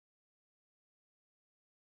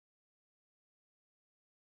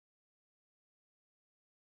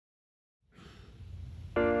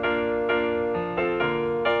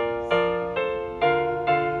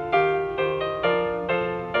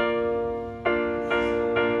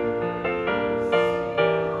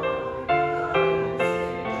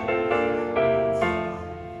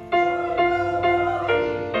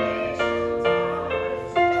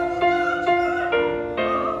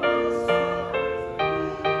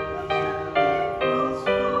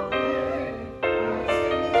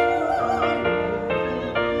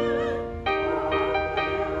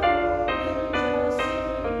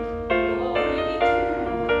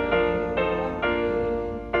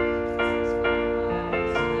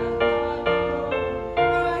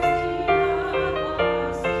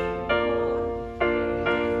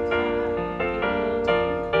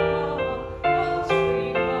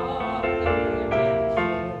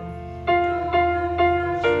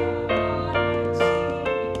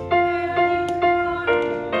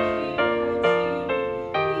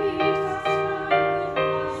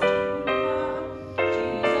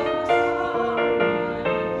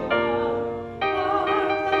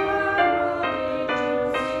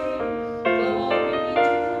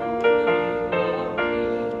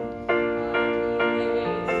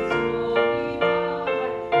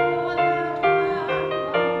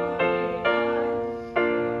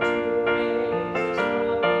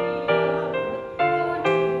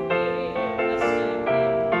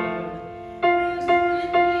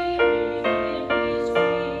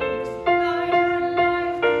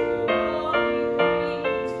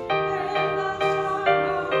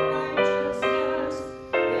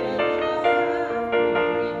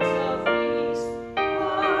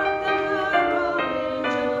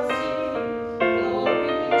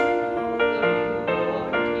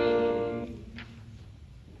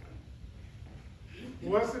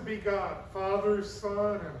Blessed be God, Father,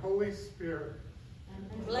 Son, and Holy Spirit.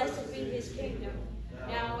 And blessed be his kingdom,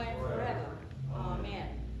 now and forever. Amen.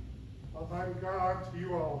 Almighty God, to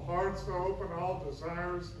you all hearts are open, all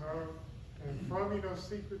desires known, and from you no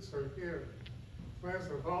secrets are hid. Cleanse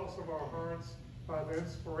the thoughts of our hearts by the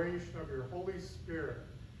inspiration of your Holy Spirit,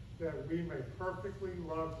 that we may perfectly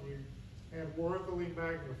love you and worthily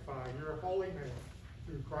magnify your holy name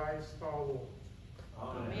through Christ our Lord.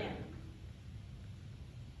 Amen.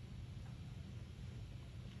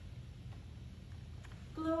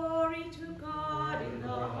 Glory to God in the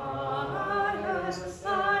highest,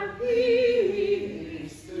 and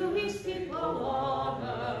peace to his people on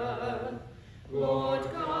earth. Lord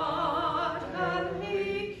God,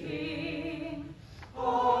 heavenly King,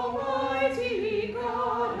 almighty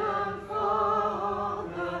God and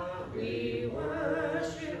Father, we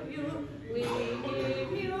worship you, we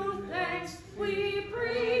give you thanks, we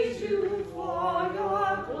praise you for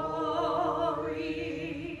your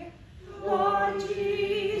glory. Lord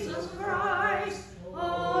Jesus Christ,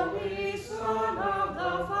 only Son of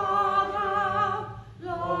the Father,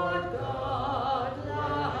 Lord God,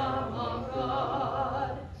 Lamb of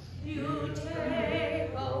God, you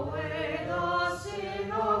take away the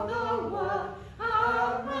sin of the world,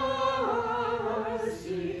 have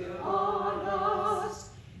mercy on us.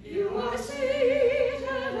 You are seated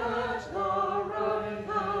at the right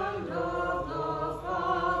hand of the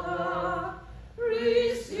Father.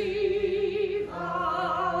 Receive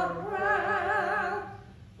our prayer.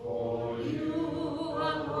 For you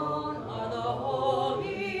alone are the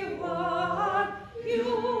Holy One. You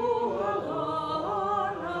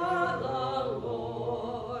alone are the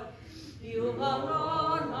Lord. You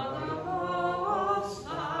alone are the Most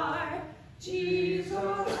High. Jesus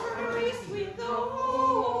Christ with the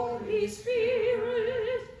Holy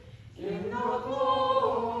Spirit, in the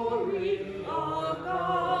glory of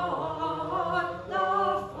God the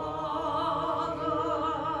Father.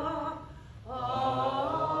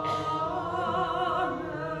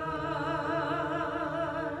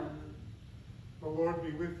 Amen. The Lord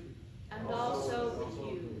be with you. And also with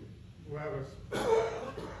you. Let us pray.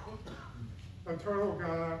 Eternal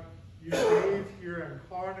God, you gave your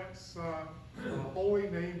incarnate Son the holy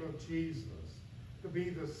name of Jesus to be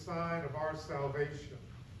the sign of our salvation.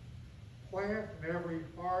 Plant in every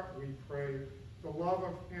heart, we pray, the love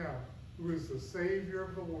of him who is the Savior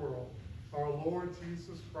of the world, our Lord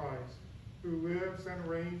Jesus Christ, who lives and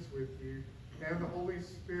reigns with you and the Holy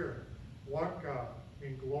Spirit, one God,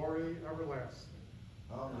 in glory everlasting.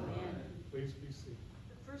 Amen. Please be seated.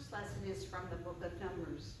 The first lesson is from the book of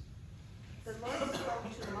Numbers. The Lord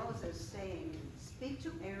spoke to Moses, saying, Speak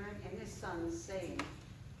to Aaron and his sons, saying,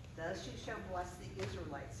 Thus you shall bless the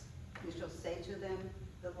Israelites. You shall say to them,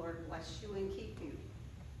 The Lord bless you and keep you.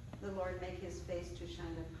 The Lord make his face to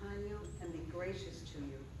shine upon you and be gracious to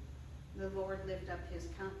you. The Lord lift up his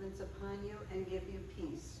countenance upon you and give you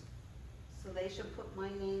peace. So they shall put my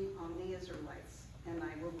name on the Israelites, and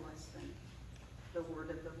I will bless them. The word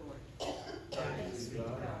of the Lord. Thanks be to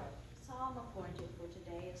God. Psalm appointed for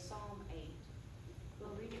today is Psalm 8. We'll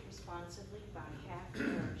read it responsively by half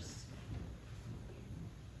verse.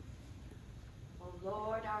 O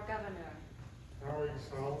Lord, our governor, How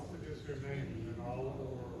exalted is your name in all the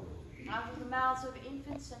world. out of the mouths of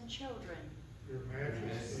infants and children, Your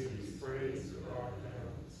majesty is praised of our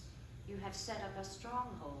heavens. you have set up a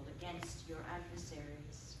stronghold against your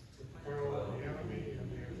adversaries. To quell the enemy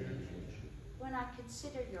and the avenger. When I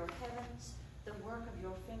consider your heavens, the work of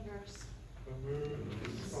your fingers, The moon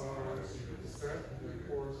and the stars you have set in their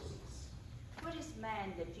courses. what is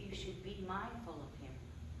man that you should be mindful of him?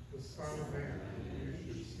 The Son of Man,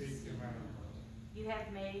 you should seek him out. You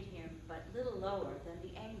have made him but little lower than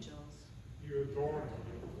the angels. You adorn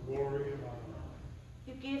him with glory and honor.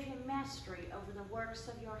 You give him mastery over the works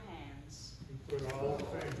of your hands. You put all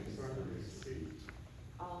things under his feet,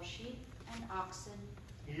 All sheep and oxen,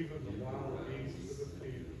 even the wild beasts of the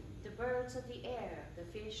field, the birds of the air, the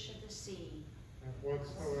fish of the sea. and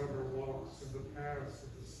whatsoever walks in the paths of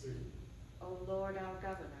the sea. O Lord, our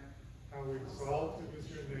governor, How exalted is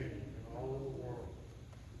your name in all the world.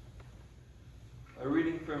 A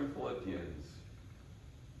reading from Philippians.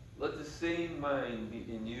 Let the same mind be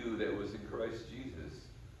in you that was in Christ Jesus,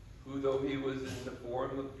 who though he was in the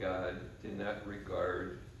form of God, did not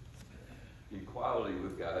regard equality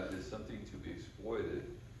with God as something to be exploited,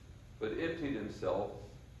 but emptied himself,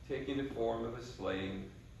 taking the form of a slave,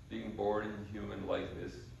 being born in human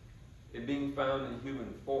likeness. And being found in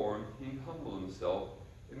human form, he humbled himself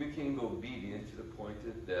and became obedient to the point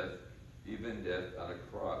of death, even death on a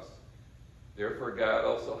cross. Therefore God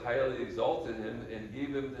also highly exalted him and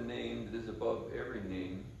gave him the name that is above every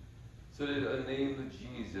name, so that at the name of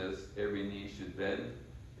Jesus every knee should bend,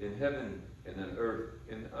 in heaven and on earth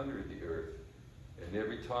and under the earth, and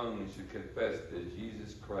every tongue should confess that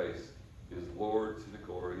Jesus Christ is Lord, to the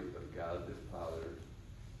glory of God the Father.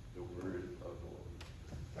 The word of the Lord.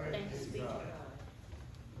 Thanks be to God.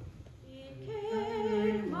 It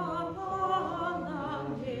came upon the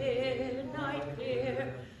midnight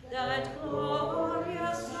clear, that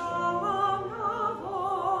glorious song of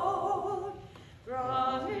old,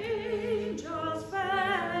 from angels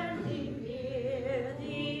bending near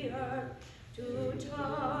the earth to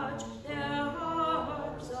touch their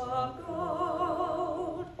harps of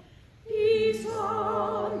gold. Peace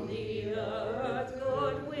on the earth,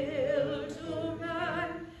 goodwill to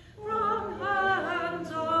men, from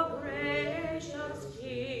hands of gracious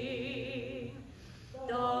King.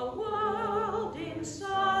 The world in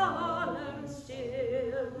solemn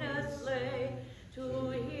stillness lay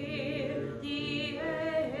to hear the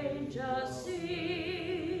angels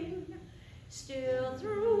sing. Still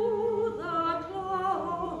through the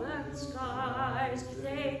cloven skies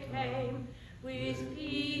they came, with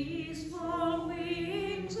peaceful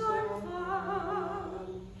wings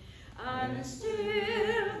unfurled, and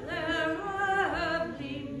still their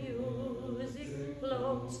heavenly music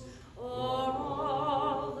floats o'er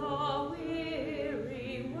all the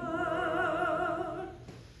weary world.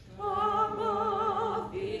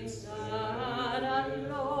 Above its sad and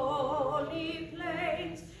lowly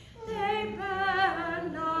plains they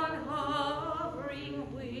bend on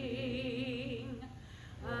hovering wing,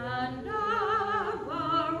 and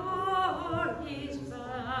ever o'er his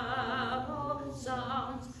babel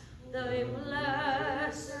sounds the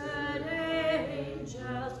blessed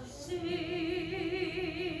angels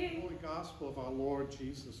sing. Holy Gospel of our Lord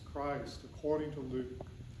Jesus Christ, according to Luke.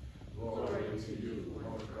 Glory to you,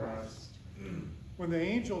 Lord Christ. When the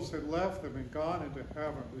angels had left them and gone into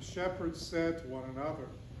heaven, the shepherds said to one another,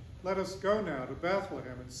 "Let us go now to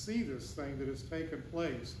Bethlehem and see this thing that has taken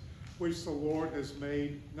place, which the Lord has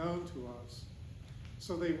made known to us."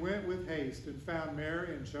 So they went with haste and found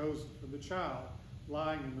Mary and Joseph and the child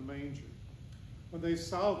lying in the manger. When they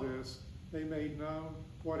saw this, they made known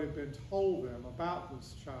what had been told them about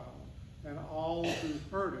this child, and all who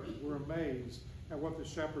heard it were amazed at what the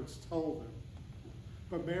shepherds told them.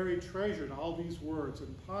 But Mary treasured all these words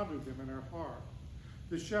and pondered them in her heart.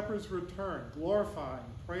 The shepherds returned, glorifying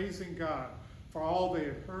and praising God for all they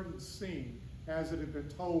had heard and seen as it had been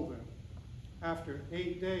told them. After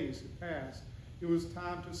 8 days had passed, it was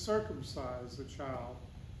time to circumcise the child,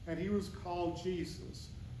 and he was called Jesus,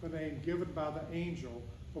 the name given by the angel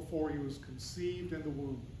before he was conceived in the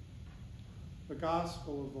womb. The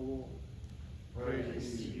Gospel of the Lord.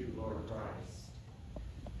 Praise to you, Lord Christ.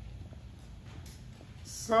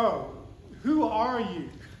 So, who are you?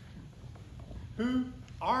 Who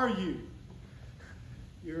are you?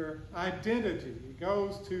 Your identity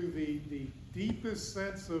goes to the deepest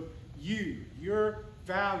sense of you, your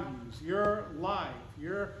values, your life,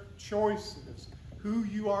 your choices, who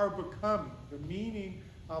you are becoming, the meaning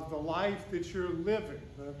of the life that you're living,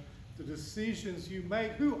 the decisions you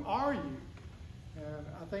make. Who are you? And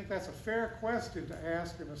I think that's a fair question to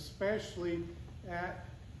ask, and especially at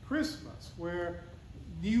Christmas, where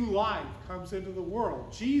new life comes into the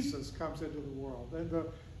world. Jesus comes into the world. And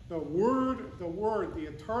the Word, the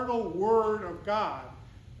eternal Word of God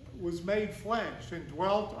was made flesh and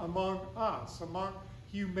dwelt among us, among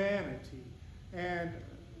humanity. And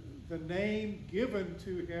the name given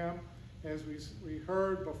to him, as we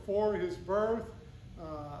heard before his birth,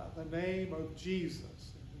 the name of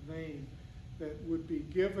Jesus, the name that would be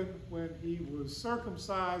given when he was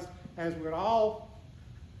circumcised, as would all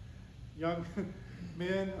young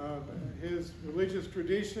men of his religious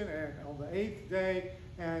tradition, and on the 8th day,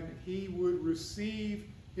 and he would receive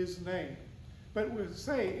his name. But we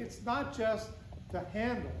say it's not just the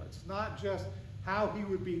handle, it's not just how he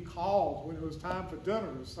would be called when it was time for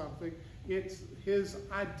dinner or something. It's his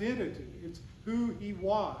identity, it's who he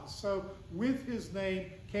was. So with his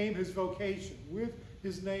name came his vocation, with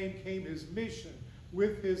his name came his mission,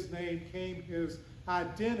 with his name came his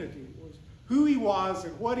identity. It was who he was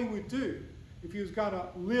and what he would do if he was going to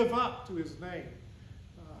live up to his name.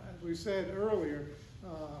 As we said earlier,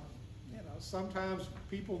 sometimes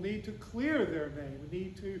people need to clear their name,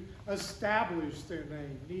 need to establish their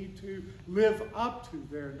name, need to live up to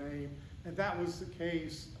their name. And that was the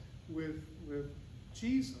case with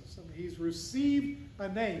Jesus. I mean, he's received a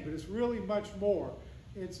name, but it's really much more.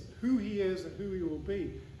 It's who he is and who he will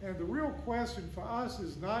be. And the real question for us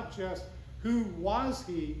is not just who was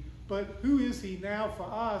he, but who is he now for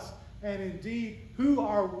us? And indeed, who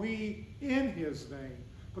are we in his name?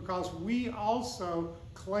 Because we also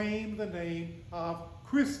claim the name of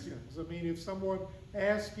Christians. I mean, if someone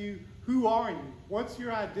asks you, who are you? What's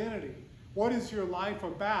your identity? What is your life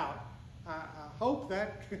about? I hope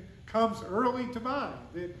that comes early to mind.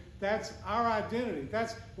 That's our identity.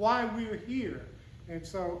 That's why we're here. And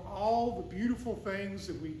so all the beautiful things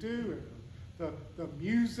that we do, and the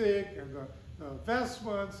music and the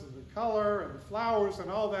vestments and the color and the flowers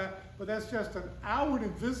and all that, but that's just an outward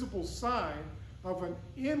and visible sign of an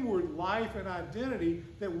inward life and identity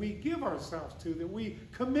that we give ourselves to, that we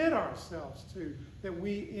commit ourselves to, that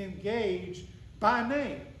we engage by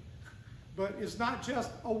name. But it's not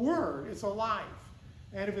just a word, it's a life.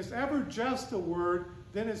 And if it's ever just a word,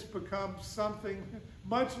 then it's become something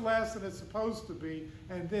much less than it's supposed to be,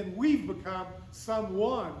 and then we've become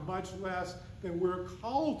someone much less than we're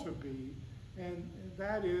called to be, and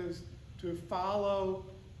that is to follow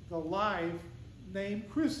the life named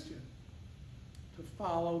Christian. To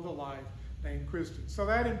follow the life named Christian. So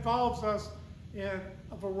that involves us in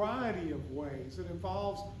a variety of ways. It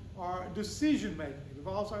involves our decision making. It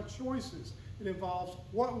involves our choices. It involves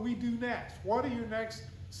what we do next. What are your next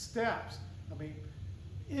steps? I mean,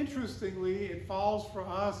 interestingly, it falls for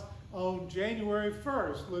us on January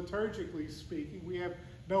 1st, liturgically speaking. We have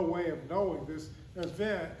no way of knowing this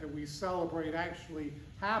event that we celebrate actually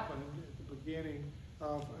happened at the beginning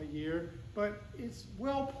of a year, but it's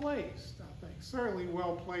well placed, I think, certainly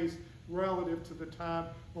well placed relative to the time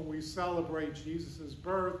when we celebrate Jesus'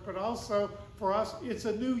 birth, but also for us, it's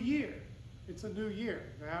a new year. It's a new year.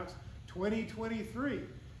 Now it's 2023,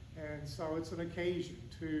 and so it's an occasion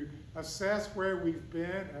to assess where we've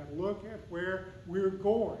been and look at where we're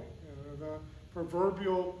going. The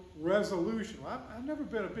proverbial resolution. Well, I've never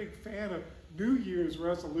been a big fan of New Year's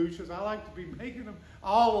resolutions. I like to be making them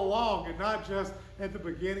all along and not just at the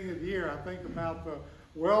beginning of the year. I think about the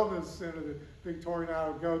wellness center that Victoria and I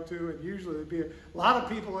would go to, and usually there'd be a lot of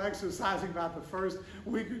people exercising about the first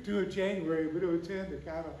week or two of January, but it would tend to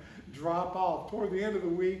kind of drop off toward the end of the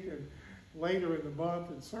week and later in the month,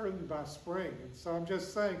 and certainly by spring. And so I'm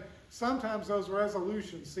just saying, sometimes those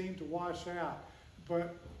resolutions seem to wash out,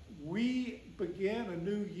 but we begin a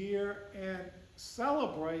new year and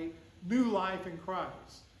celebrate new life in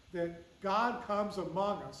Christ, that God comes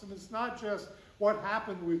among us. And it's not just what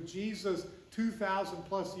happened with Jesus 2,000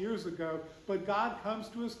 plus years ago, but God comes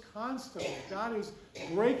to us constantly. God is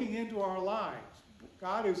breaking into our lives.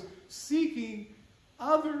 God is seeking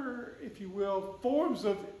other, if you will, forms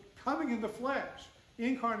of coming in the flesh.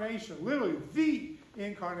 Incarnation, literally the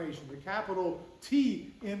incarnation, the capital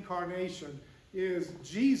T incarnation, is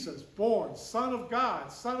Jesus born, Son of God,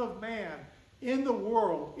 Son of Man, in the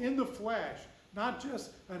world, in the flesh, not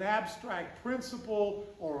just an abstract principle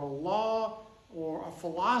or a law or a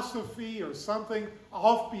philosophy or something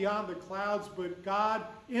off beyond the clouds, but God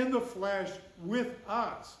in the flesh with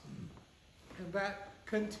us. And that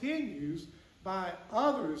continues by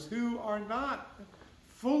others who are not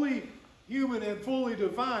fully human and fully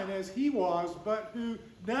divine as he was, but who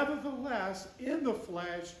nevertheless in the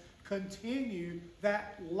flesh continue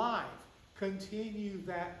that life, continue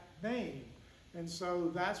that name. And so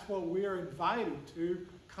that's what we're invited to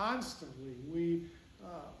constantly.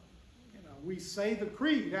 We say the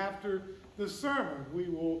creed after the sermon. We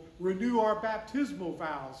will renew our baptismal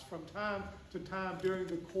vows from time to time during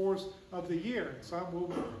the course of the year. Some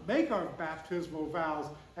will make our baptismal vows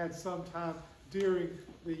at some time during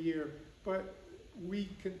the year. But we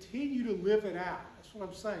continue to live it out. That's what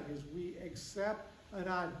I'm saying, is we accept an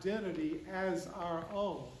identity as our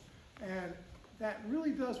own. And that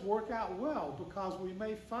really does work out well, because we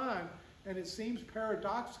may find, and it seems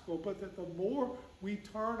paradoxical, but that the more we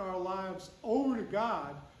turn our lives over to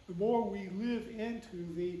God, the more we live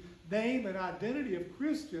into the name and identity of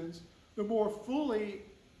Christians, the more fully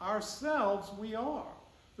ourselves we are,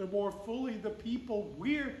 the more fully the people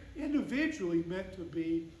we're individually meant to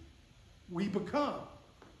be, we become.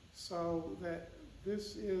 So that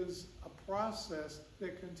this is a process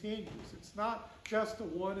that continues. It's not just a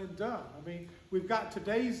one and done. I mean, we've got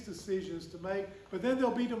today's decisions to make, but then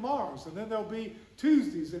there'll be tomorrow's, and then there'll be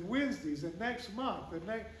Tuesdays and Wednesdays and next month.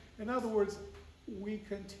 In other words, we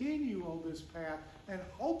continue on this path, and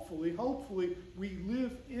hopefully, we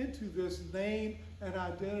live into this name and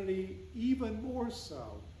identity even more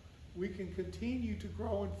so. We can continue to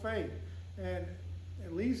grow in faith. And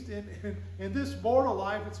at least in this mortal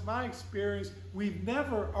life, it's my experience, we've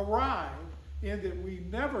never arrived in that we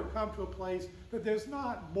never come to a place that there's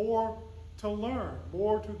not more to learn,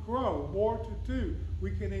 more to grow, more to do.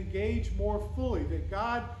 We can engage more fully, that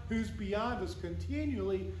God, who's beyond us,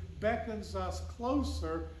 continually beckons us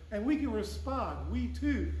closer, and we can respond. We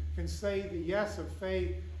too can say the yes of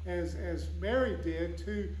faith as Mary did,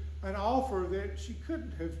 to an offer that she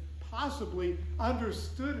couldn't have possibly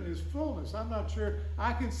understood in its fullness. I'm not sure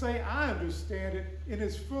I can say I understand it in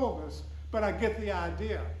its fullness, but I get the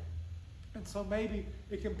idea. And so maybe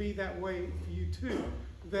it can be that way for you too,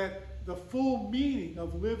 that the full meaning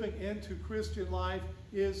of living into Christian life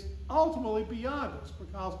is ultimately beyond us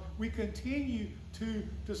because we continue to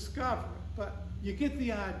discover it. But you get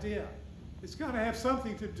the idea. It's going to have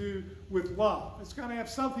something to do with love. It's going to have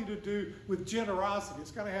something to do with generosity. It's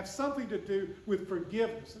going to have something to do with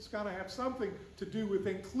forgiveness. It's going to have something to do with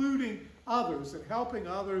including others and helping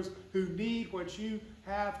others who need what you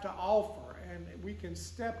have to offer. And we can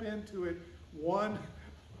step into it one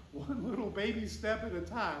little baby step at a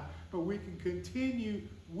time, but we can continue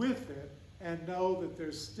with it and know that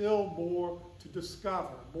there's still more to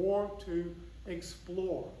discover, more to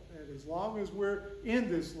explore. That as long as we're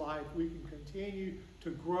in this life, we can continue to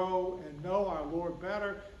grow and know our Lord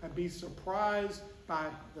better and be surprised by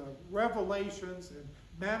the revelations and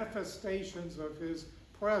manifestations of his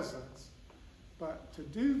presence. But to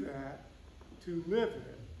do that, to live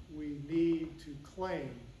it, we need to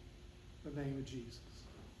claim the name of Jesus.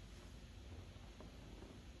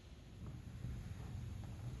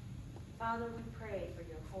 Father, we pray for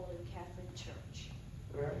your Holy Catholic Church.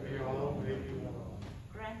 That we all may be one.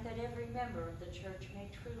 Grant that every member of the church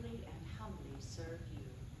may truly and humbly serve you.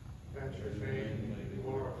 That your name may be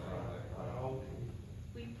glorified by all people.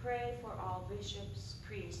 We pray for all bishops,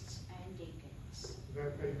 priests, and deacons.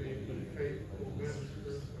 That they may be faithful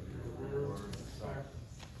ministers of your word and sacrament.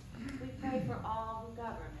 We pray for all who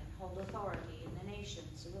govern and hold authority in the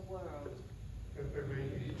nations of the world. That there may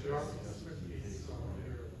be justice and peace on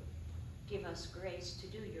the earth. Give us grace to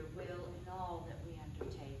do your will in all that we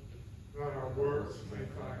undertake. That our works may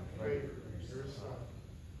find favor in your sight.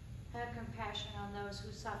 Have compassion on those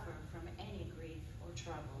who suffer from any grief or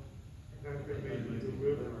trouble. That they may be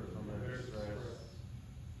delivered from their distress.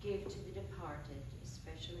 Give to the departed,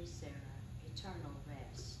 especially Sarah, eternal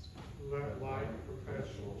rest. Let light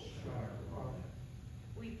perpetual shine upon them.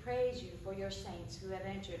 We praise you for your saints who have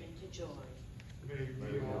entered into joy. May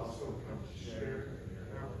we also come to share in your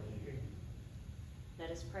heavenly kingdom.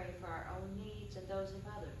 Let us pray for our own needs and those of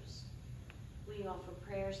others. We offer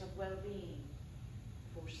prayers of well-being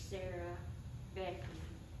for Sarah, Becky,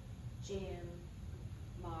 Jim,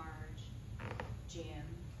 Marge, Jim,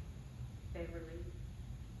 Beverly,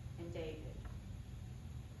 and David,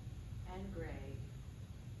 and Greg,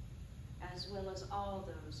 as well as all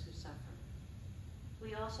those who suffer.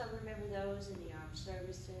 We also remember those in the armed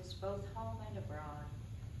services, both home and abroad,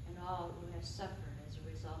 and all who have suffered as a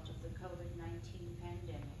result of the COVID-19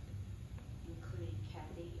 pandemic, including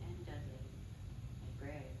Kathy and Dudley and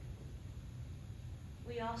Greg.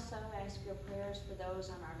 We also ask your prayers for those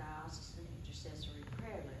on our diocesan intercessory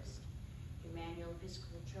prayer list: Emmanuel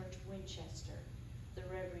Episcopal Church, Winchester, the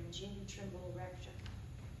Reverend Jim Trimble, Rector.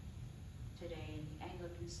 Today in the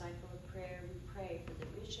Anglican cycle of prayer, we pray for the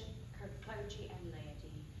bishop, clergy, and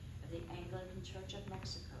laity of the Anglican Church of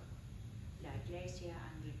Mexico, La Iglesia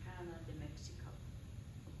Anglicana de Mexico.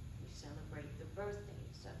 We celebrate the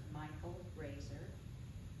birthdays of Michael Razor,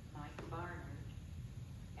 Mike Barnard,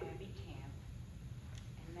 Abby Camp,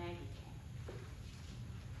 and Maggie Camp.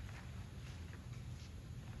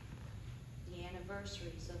 The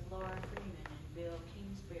anniversaries of Laura Freeman and Bill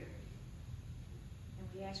Kingsbury. And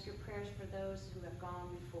we ask your prayers for those who have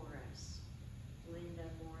gone before us: Linda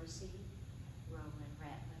Morrissey, Roland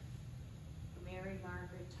Ratliff, Mary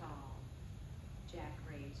Margaret Tall, Jack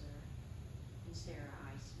Razor, and Sarah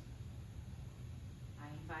Eisen. I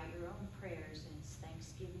invite your own prayers and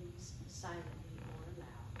thanksgivings silently or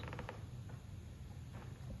aloud.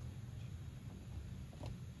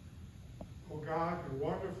 O God, who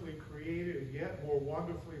wonderfully created and yet more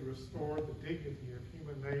wonderfully restored the dignity of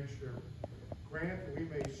human nature, grant that we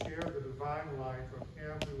may share the divine life of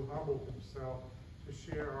him who humbled himself to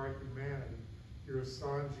share our humanity, your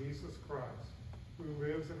Son, Jesus Christ, who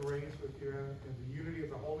lives and reigns with you in the unity of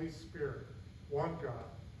the Holy Spirit, one God,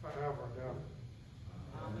 forever and ever.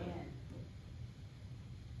 Amen.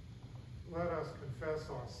 Let us confess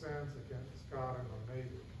our sins against God and our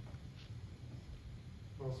neighbor.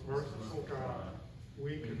 Most merciful God,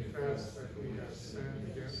 we confess that we have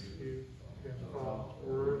sinned against you in thought,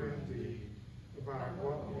 word, and deed, by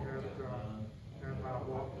what we have done and by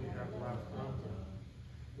what we have left undone.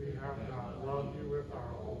 We have not loved you with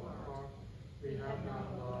our whole heart. We have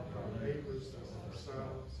not loved our neighbors as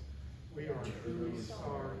ourselves. We are truly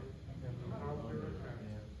sorry and we humbly repent.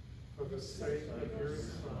 For the sake of your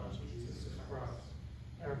Son, Jesus Christ,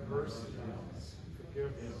 have mercy on us and forgive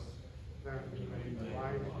us, that we may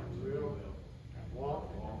delight in your will and walk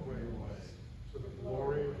in your ways, to the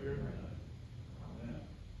glory of your name. Amen.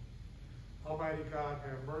 Almighty God,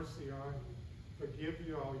 have mercy on you, forgive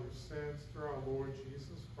you all your sins through our Lord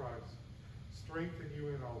Jesus Christ, strengthen you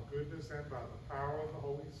in all goodness, and by the power of the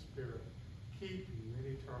Holy Spirit, keep you in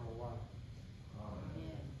eternal life.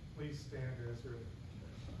 Amen. Please stand as written.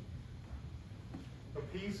 The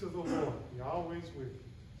peace of the Lord be always with you.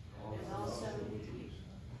 And also with you.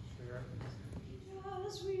 Share.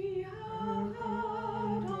 As we have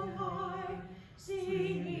God on high,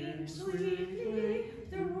 singing sweetly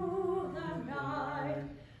through the night,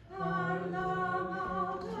 and the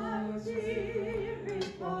mountains in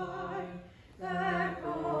reply,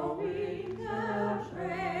 echoing their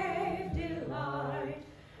brave delight.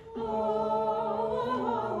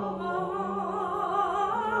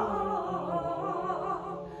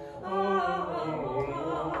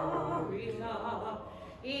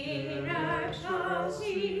 In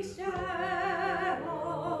excelsis Deo,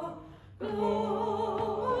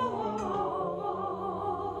 Gloria.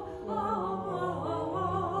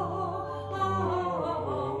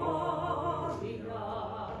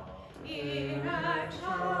 In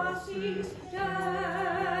excelsis Deo.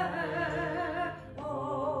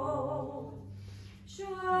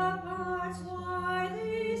 Shepherds, why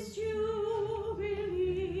this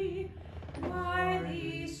jubilee? Why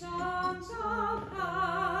these songs of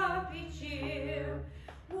happy cheer?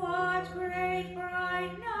 What great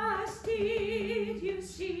brightness did you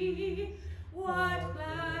see? What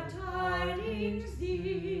glad tidings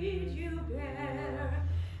did you bear?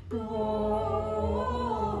 Gloria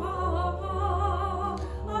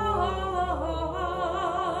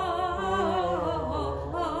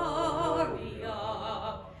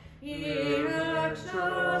in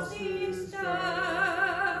excelsis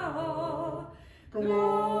Deo.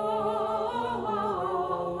 Gloria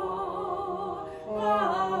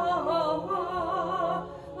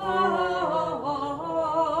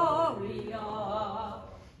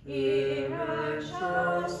in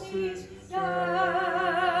excelsis Deo.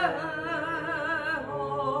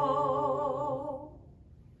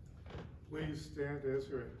 Please stand as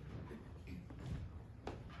written.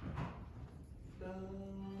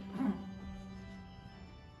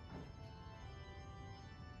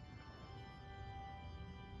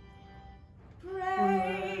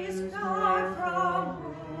 Praise God from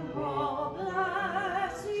whom all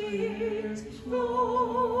blessings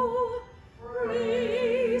flow.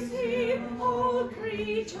 Praise Him, all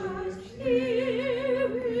creatures here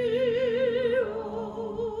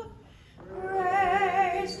below.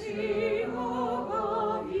 Praise Him,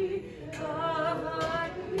 all ye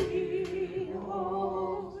heavenly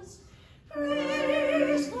hosts.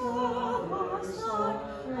 Praise God, the Son,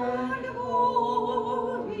 and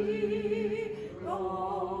Holy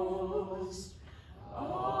Ghost.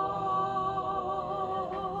 Amen.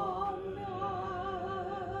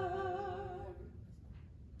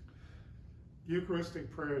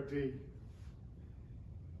 Eucharistic Prayer D.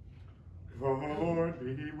 The Lord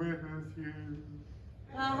be with you.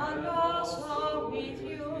 And also with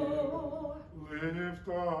you. Lift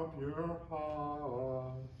up your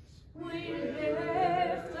hearts. We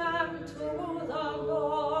lift them to the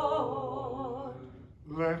Lord.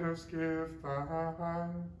 Let us give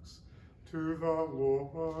thanks to the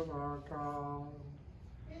Lord our God.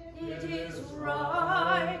 It is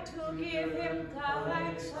right to give Him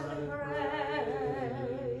thanks and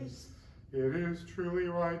praise. It is truly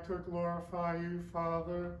right to glorify you,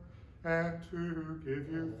 Father, and to give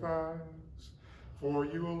you thanks. For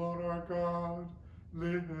you alone are God,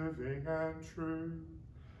 living and true,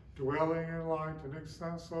 dwelling in light and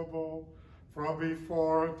inaccessible from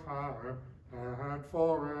before time and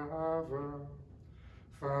forever.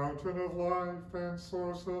 Fountain of life and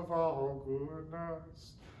source of all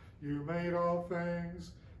goodness, you made all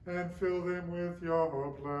things and filled them with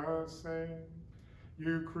your blessing.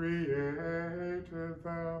 You created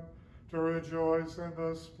them to rejoice in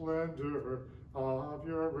the splendor of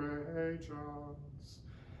your radiance.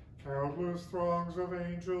 Countless throngs of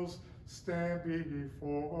angels stand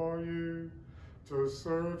before you to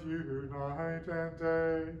serve you night and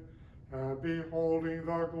day, and beholding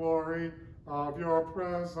the glory of your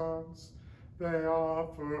presence, they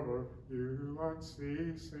offer you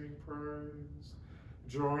unceasing praise.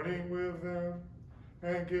 Joining with them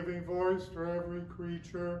and giving voice to every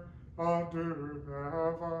creature under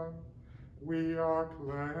heaven, we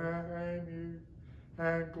acclaim you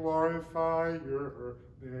and glorify your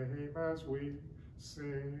name as we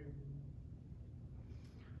sing.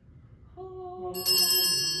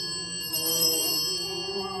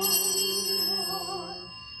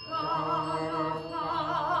 God of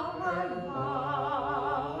power and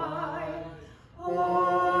might,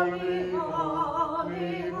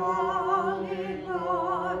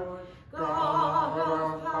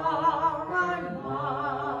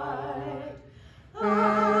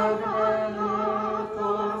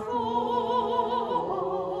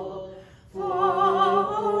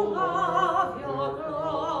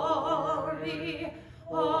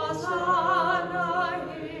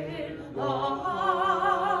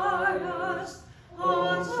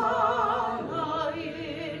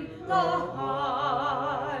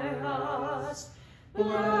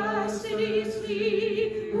 Blessed is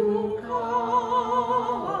he who comes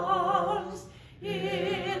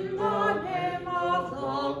in the name of the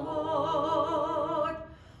Lord.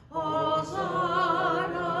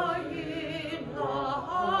 Hosanna in the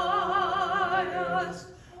highest.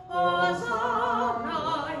 Hosanna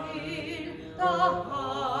in the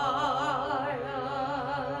highest.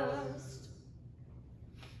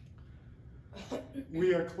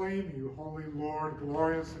 We acclaim you, Holy Lord,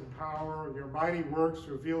 glorious in power. Your mighty works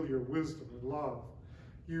reveal your wisdom and love.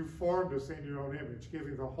 You formed us in your own image,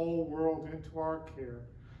 giving the whole world into our care,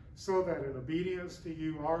 so that in obedience to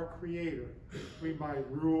you, our Creator, we might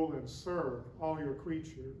rule and serve all your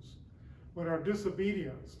creatures. When our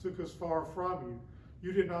disobedience took us far from you,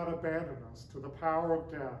 you did not abandon us to the power of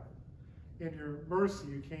death. In your mercy,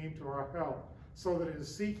 you came to our help, so that in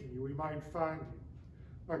seeking you, we might find you.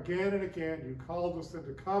 Again and again, you called us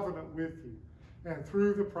into covenant with you, and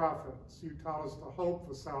through the prophets, you taught us the hope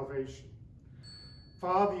for salvation.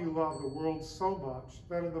 Father, you love the world so much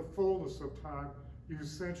that in the fullness of time, you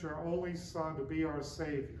sent your only Son to be our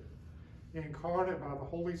Savior. Incarnate by the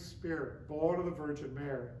Holy Spirit, born of the Virgin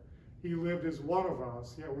Mary, he lived as one of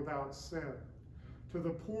us, yet without sin. To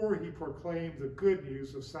the poor, he proclaimed the good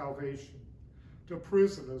news of salvation. To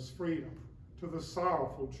prisoners, freedom. To the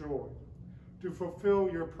sorrowful, joy. To fulfill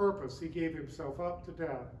your purpose, he gave himself up to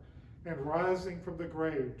death, and rising from the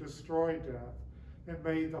grave, destroyed death, and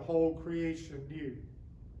made the whole creation new.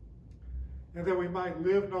 And that we might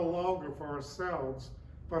live no longer for ourselves,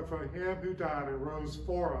 but for him who died and rose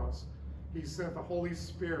for us, he sent the Holy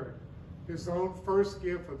Spirit, his own first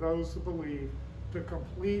gift for those who believe, to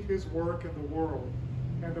complete his work in the world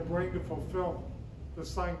and to bring to fulfillment the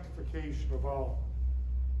sanctification of all.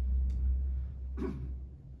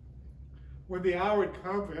 When the hour had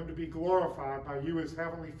come for him to be glorified by you as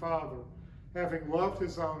Heavenly Father, having loved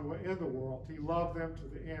his own who were in the world, he loved them to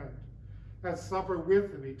the end. At supper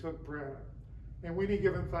with them, he took bread, and when he had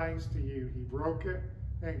given thanks to you, he broke it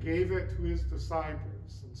and gave it to his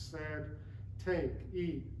disciples and said, "Take,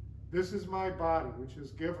 eat. This is my body, which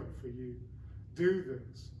is given for you. Do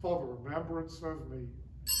this for the remembrance of me."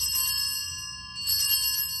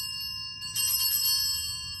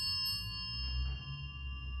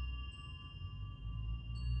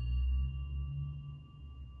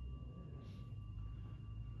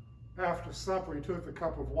 After supper, he took the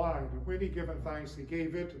cup of wine, and when he had given thanks, he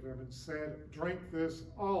gave it to them and said, "Drink this,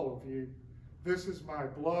 all of you. This is my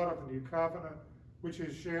blood of the new covenant, which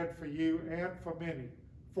is shed for you and for many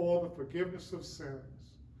for the forgiveness of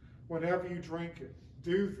sins. Whenever you drink it,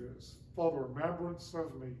 do this for the remembrance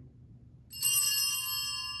of me."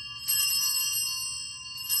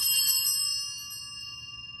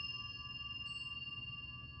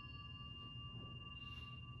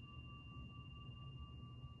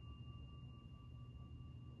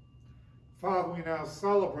 Father, we now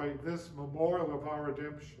celebrate this memorial of our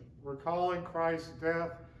redemption, recalling Christ's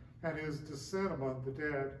death and his descent among the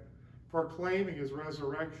dead, proclaiming his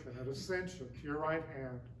resurrection and ascension to your right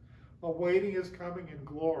hand, awaiting his coming in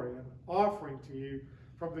glory, and offering to you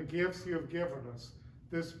from the gifts you have given us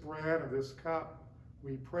this bread and this cup.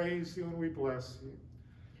 We praise you and we bless you.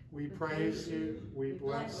 We praise you, we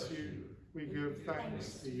bless you, we give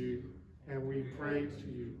thanks to you, and we pray to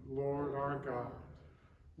you, Lord our God.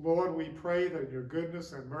 Lord, we pray that in your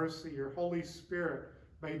goodness and mercy, your Holy Spirit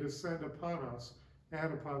may descend upon us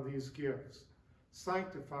and upon these gifts,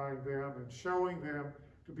 sanctifying them and showing them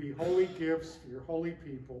to be holy gifts for your holy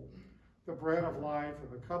people, the bread of life and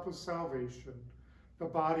the cup of salvation, the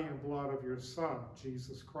body and blood of your Son,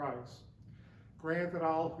 Jesus Christ. Grant that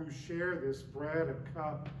all who share this bread and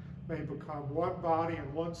cup may become one body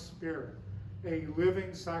and one spirit, a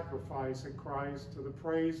living sacrifice in Christ to the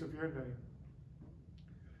praise of your name.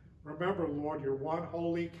 Remember, Lord, your one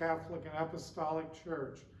holy Catholic and Apostolic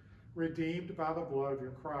Church, redeemed by the blood of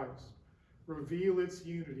your Christ. Reveal its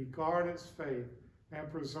unity, guard its faith,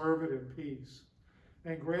 and preserve it in peace.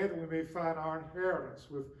 And grant that we may find our inheritance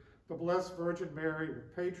with the Blessed Virgin Mary,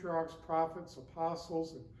 with patriarchs, prophets,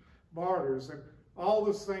 apostles, and martyrs, and all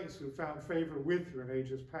the saints who found favor with you in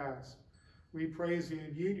ages past. We praise you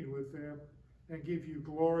in union with them and give you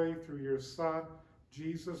glory through your Son,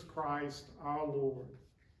 Jesus Christ, our Lord.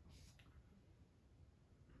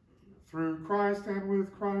 Through Christ and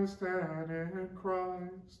with Christ and in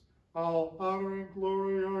Christ, all honor and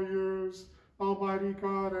glory are yours, Almighty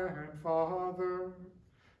God and Father,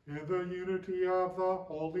 in the unity of the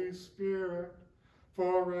Holy Spirit,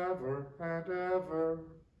 forever and ever.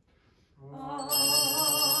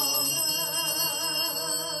 Amen.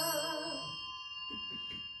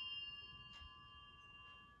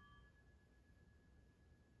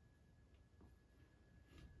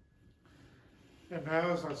 And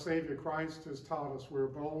now, as our Savior Christ has taught us, we're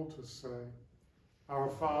bold to say, Our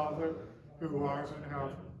Father, who art in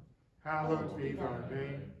heaven, hallowed be thy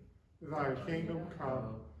name. Thy kingdom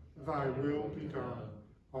come, thy will be done,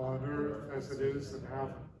 on earth as it is in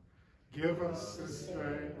heaven. Give us this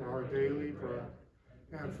day our daily bread,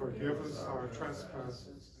 and forgive us our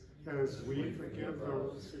trespasses, as we forgive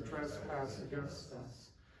those who trespass against us.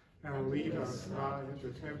 And lead us not into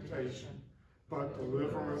temptation, but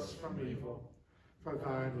deliver us from evil. For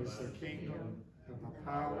thine is the kingdom, and the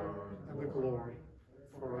power, and the glory,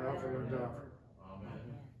 forever and ever.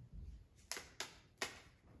 Amen.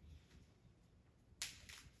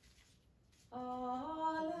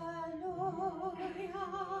 Alleluia,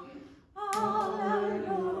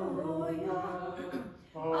 alleluia,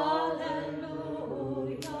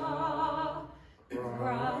 alleluia.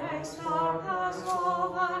 Christ our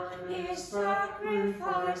Passover is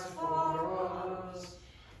sacrificed for us.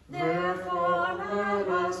 Therefore let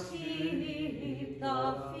us keep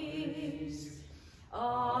the feast.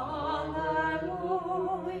 Alleluia,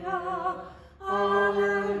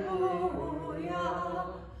 alleluia,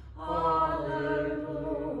 alleluia.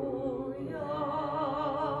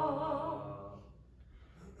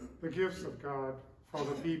 The gifts of God for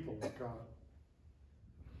the people of God.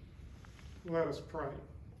 Let us pray.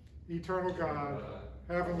 Eternal God,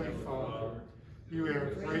 Heavenly Father, you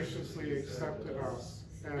have graciously accepted us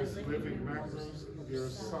as living members of your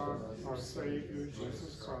Son, our Savior,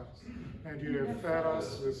 Jesus Christ, and you have fed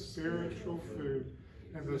us with spiritual food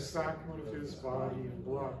in the sacrament of his body and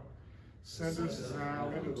blood. Send us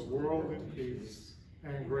now into the world in peace,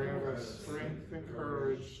 and grant us strength and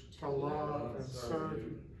courage to love and serve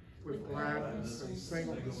you with gladness and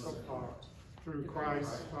singleness of heart, through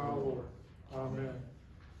Christ our Lord. Amen.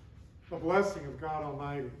 The blessing of God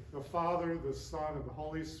Almighty, the Father, the Son, and the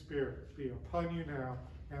Holy Spirit be upon you now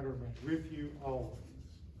and remain with you always.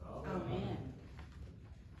 Amen.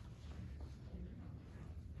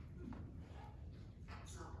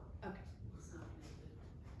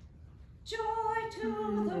 Joy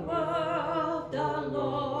to the world, the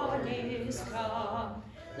Lord is come.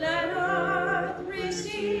 Let earth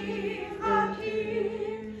receive her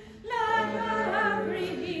King. Let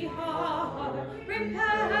every heart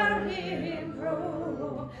prepare him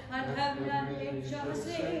room. And heaven and nature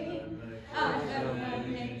sing. And heaven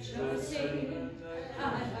and nature sing.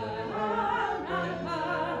 And heaven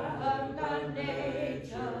and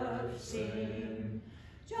nature sing.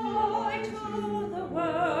 Joy to the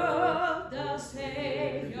world, the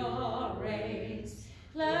Savior reigns.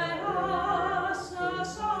 Let us the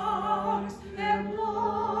songs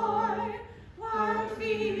employ, while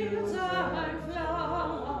fields and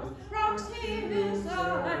flowers, rocks, hills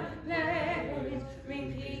and plains,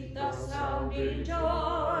 repeat the sounding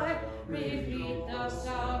joy, repeat the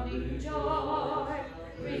sounding joy,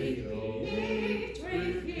 repeat,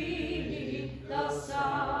 repeat the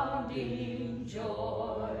sounding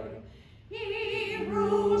joy. He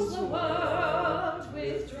rules the world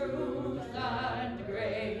with truth and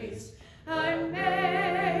grace, and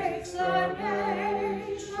makes the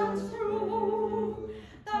nations prove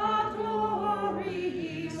the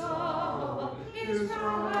glories of his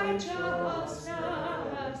righteousness,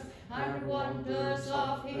 and wonders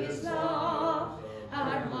of his love,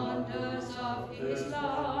 and wonders of his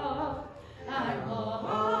love, and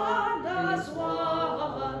wonders,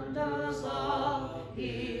 wonders of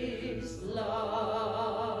his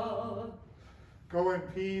love. Go in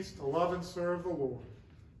peace to love and serve the Lord.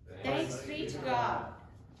 Thanks be to God.